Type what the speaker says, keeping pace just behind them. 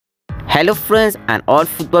Hello friends and all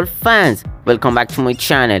football fans, welcome back to my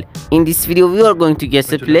channel. In this video we are going to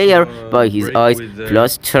guess a player by his eyes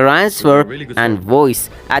plus transfer and voice.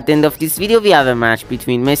 At the end of this video we have a match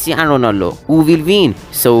between Messi and Ronaldo. Who will win?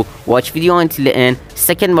 So watch video until the end,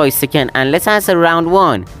 second by second, and let's answer round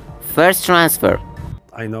 1. First transfer.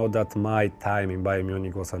 I know that my time in Bayern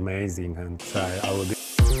Munich was amazing, and I would...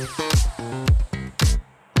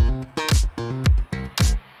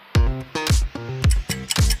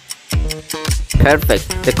 Perfect.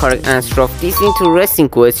 The correct answer of this interesting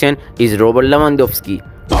question is Robert Lewandowski.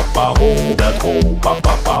 Robert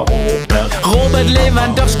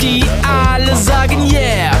Lewandowski, alle sagen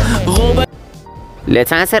yeah. Robert.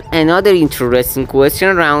 Let's answer another interesting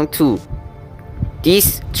question, round 2.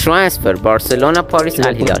 This transfer, Barcelona, Paris,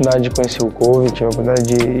 Al Hilal.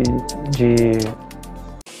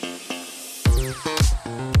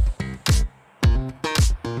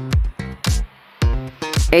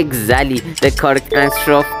 Exactly. The correct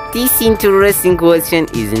answer of this interesting question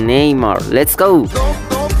is Neymar. Let's go.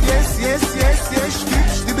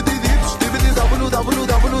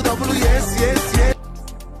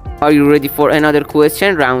 Are you ready for another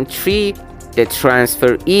question? Round 3. The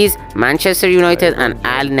transfer is Manchester United and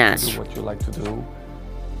Al Nassr. What you like to do,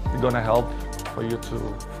 we're gonna help for you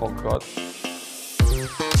to focus.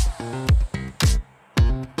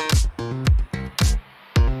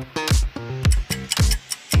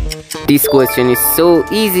 This question is so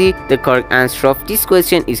easy. The correct answer of this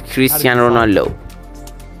question is Cristiano Ronaldo.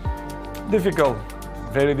 Difficult,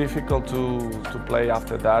 very difficult to play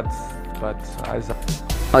after that, but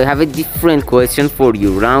I have a different question for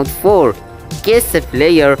you. Round 4. Guess a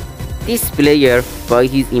player, this player by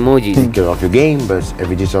his emojis. Get off your game, but if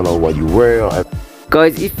you just don't know what you wear.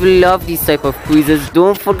 Guys, if you love this type of quizzes,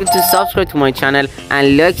 don't forget to subscribe to my channel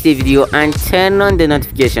and like the video and turn on the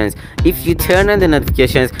notifications. If you turn on the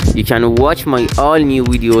notifications, you can watch my all new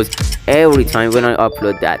videos every time when I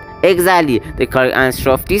upload that. Exactly. The correct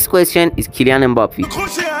answer of this question is Kylian Mbappé.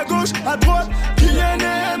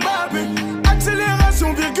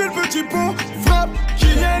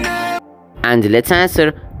 And let's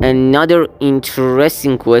answer another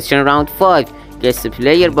interesting question, round 5. Guess the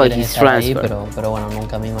player by his transfer. Pero bueno,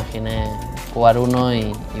 nunca me imaginé jugar uno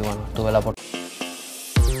y bueno, tuve la oportunidad.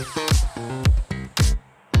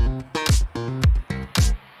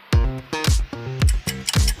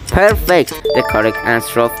 Perfect. The correct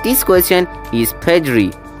answer of this question is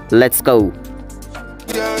Pedri. Let's go.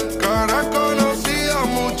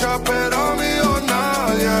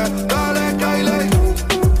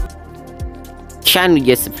 Can we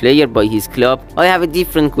guess a player by his club? I have a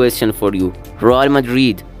different question for you. Real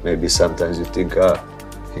Madrid. Maybe sometimes you think,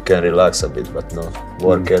 you can relax a bit, but no,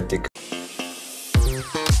 work ethic.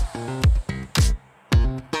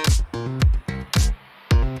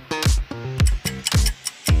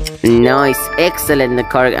 Nice, excellent. The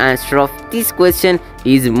correct answer of this question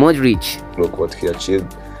is Modric. Look what he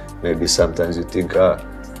achieved. Maybe sometimes you think,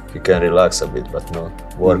 you can relax a bit, but no,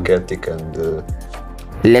 work ethic and...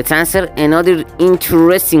 Let's answer another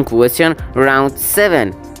interesting question, round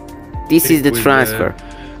 7. This is the transfer.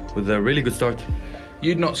 With a really good start.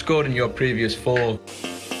 You'd not scored in your previous 4.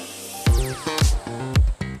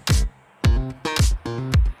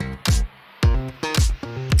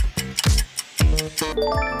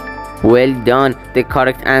 Well done. The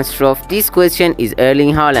correct answer of this question is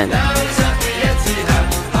Erling Haaland.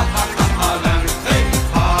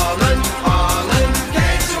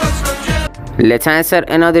 Let's answer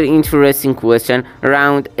another interesting question,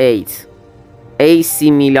 round 8.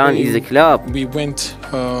 AC Milan is a club. We went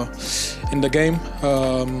in the game.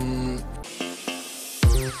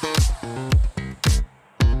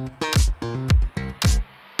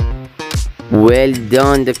 Well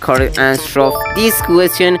done. The correct answer of this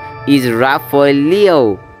question is Rafael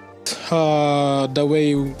Leo. The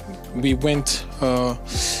way we went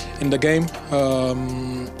in the game,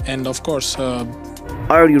 and of course.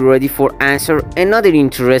 Are you ready for answer another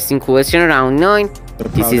interesting question, round 9?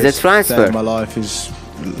 This is a transfer. My life is,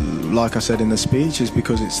 like I said in the speech, is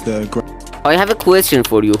because it's the great. I have a question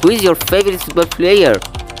for you. Who is your favorite football player?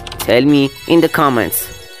 Tell me in the comments.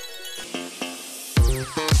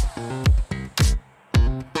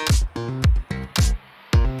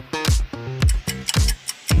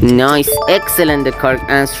 Nice, excellent. The correct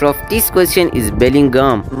answer of this question is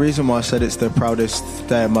Bellingham. The reason why I said it's the proudest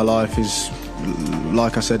day of my life is,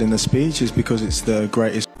 like I said in the speech, is because it's the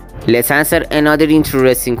greatest. Let's answer another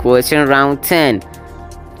interesting question, round 10.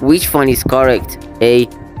 Which one is correct? A,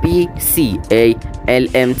 B, C. A,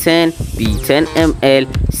 LM10, B, 10ml,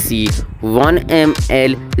 C,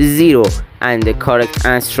 1ml, 0. And the correct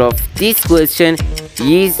answer of this question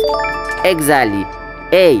is Exactly.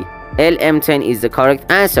 A. LM10 is the correct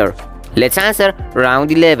answer. Let's answer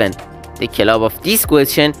round 11. The club of this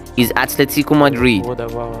question is Atlético Madrid.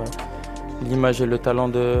 D'avoir l'image et le talent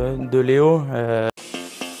de Léo.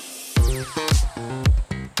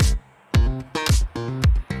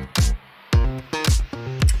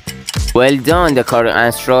 Well done. The correct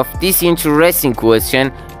answer of this interesting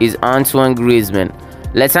question is Antoine Griezmann.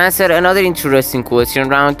 Let's answer another interesting question,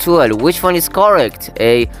 round 12. Which one is correct?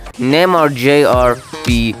 A. Neymar Jr.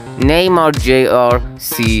 B. Neymar Jr.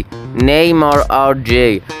 C. Neymar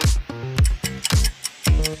RJ.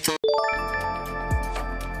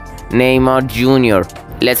 Neymar Jr.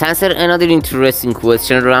 Let's answer another interesting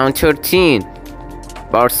question, round 13.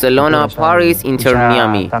 Barcelona, Paris, Inter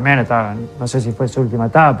Miami. También estaba, no sé si fue su última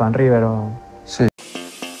etapa en River o... Sí.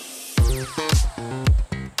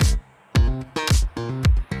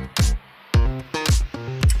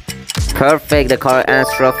 Perfect. The correct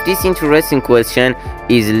answer of this interesting question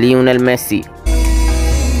is Lionel Messi.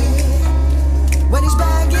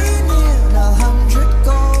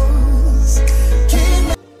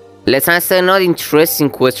 Let's answer another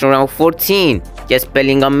interesting question, round 14. Guess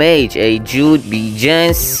Bellingham age. A. Jude, B.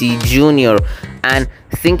 Jens, C. Junior. And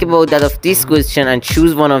think about that of this question and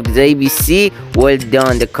choose one of the ABC. Well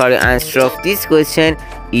done. The correct answer of this question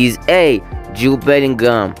is A. Jude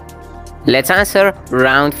Bellingham. Let's answer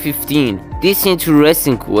round 15. This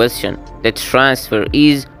interesting question. The transfer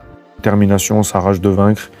is... Détermination, sa rage de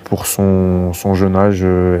vaincre, pour son jeune âge,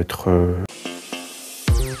 être...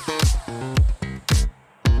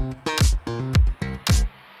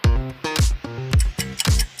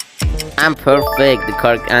 And perfect. The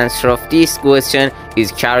correct answer of this question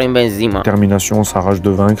is Karim Benzema. Détermination, sa rage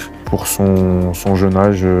de vaincre, pour son jeune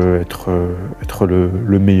âge, être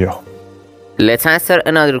le meilleur. Let's answer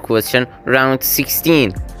another question, round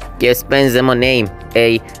 16. Guess Benzema name.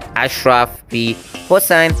 A. Ashraf, B.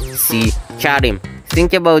 Hossein, C. Karim.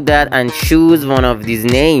 Think about that and choose one of these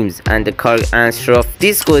names. And the correct answer of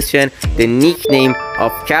this question, the nickname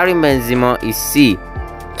of Karim Benzema is C.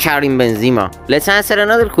 Karim Benzema. Let's answer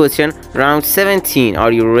another question, round 17.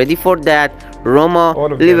 Are you ready for that? Roma,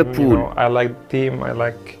 All of Liverpool. Them, you know, I like the team, I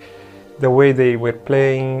like the way they were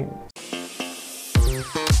playing.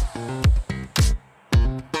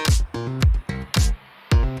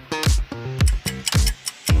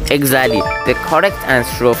 Exactly. The correct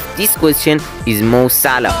answer of this question is Mo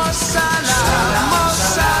Salah.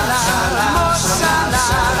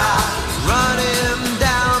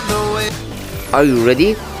 Are you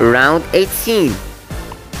ready? Round 18.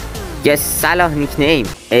 Guess Salah nickname.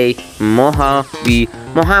 A. Moha, B.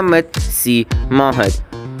 Mohammed, C. Mohamed.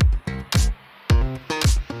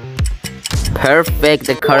 Perfect.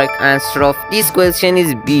 The correct answer of this question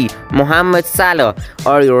is B. Mohamed Salah.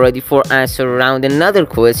 Are you ready for answer round another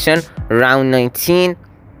question? Round 19.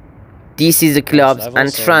 This is the clubs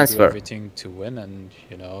and transfer. Do everything to win, and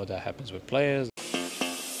you know that happens with players.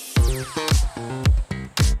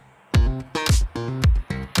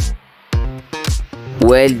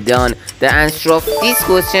 Well done. The answer of this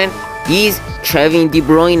question is Kevin De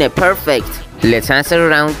Bruyne. Perfect. Let's answer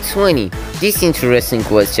round 20. This interesting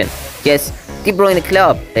question. Guess De Bruyne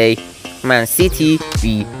club. A. Man City,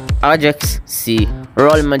 B. Ajax, C.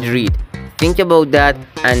 Real Madrid. Think about that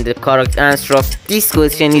and the correct answer of this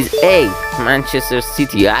question is A. Manchester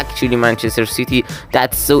City. Actually Manchester City.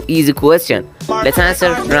 That's so easy question. Let's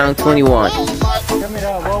answer round 21.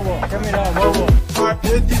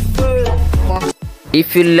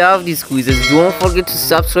 If you love these quizzes, don't forget to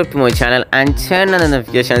subscribe to my channel and turn on the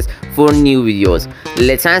notifications for new videos.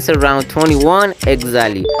 Let's answer round 21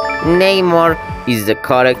 exactly. Neymar is the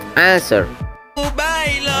correct answer.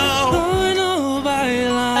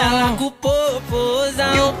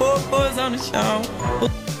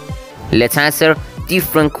 Let's answer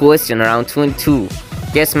different question around 22.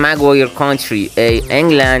 Guess Maguire country. A.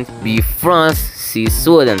 England, B. France, C.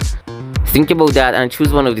 Sweden. Think about that and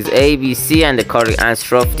choose one of these A, B, C, and the correct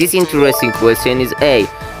answer of this interesting question is A.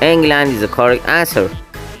 England is the correct answer.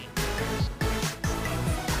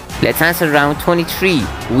 Let's answer round 23.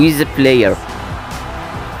 Who is the player?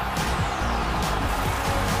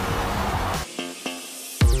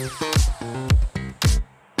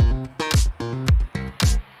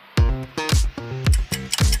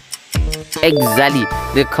 Exactly.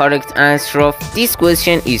 The correct answer of this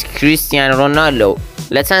question is Cristiano Ronaldo.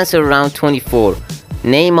 Let's answer round 24.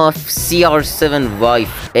 Name of CR7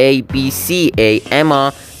 wife. A, B, C. A.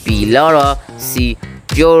 Emma, B. Laura, C.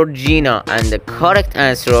 Georgina. And the correct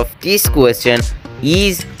answer of this question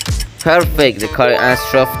is perfect. The correct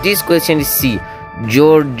answer of this question is C.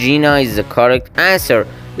 Georgina is the correct answer.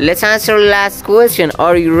 let's answer last question.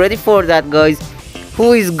 Are you ready for that, guys?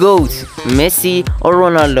 Who is GOAT, Messi or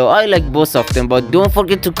Ronaldo? I like both of them, but don't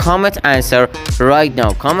forget to comment answer right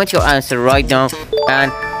now. Comment your answer right now.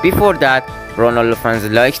 And before that, Ronaldo fans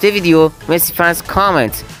like the video, Messi fans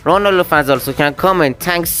comment, Ronaldo fans also can comment.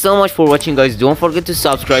 Thanks so much for watching, guys. Don't forget to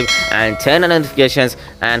subscribe and turn on notifications,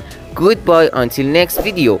 and goodbye until next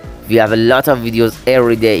video. We have a lot of videos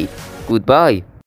every day. Goodbye.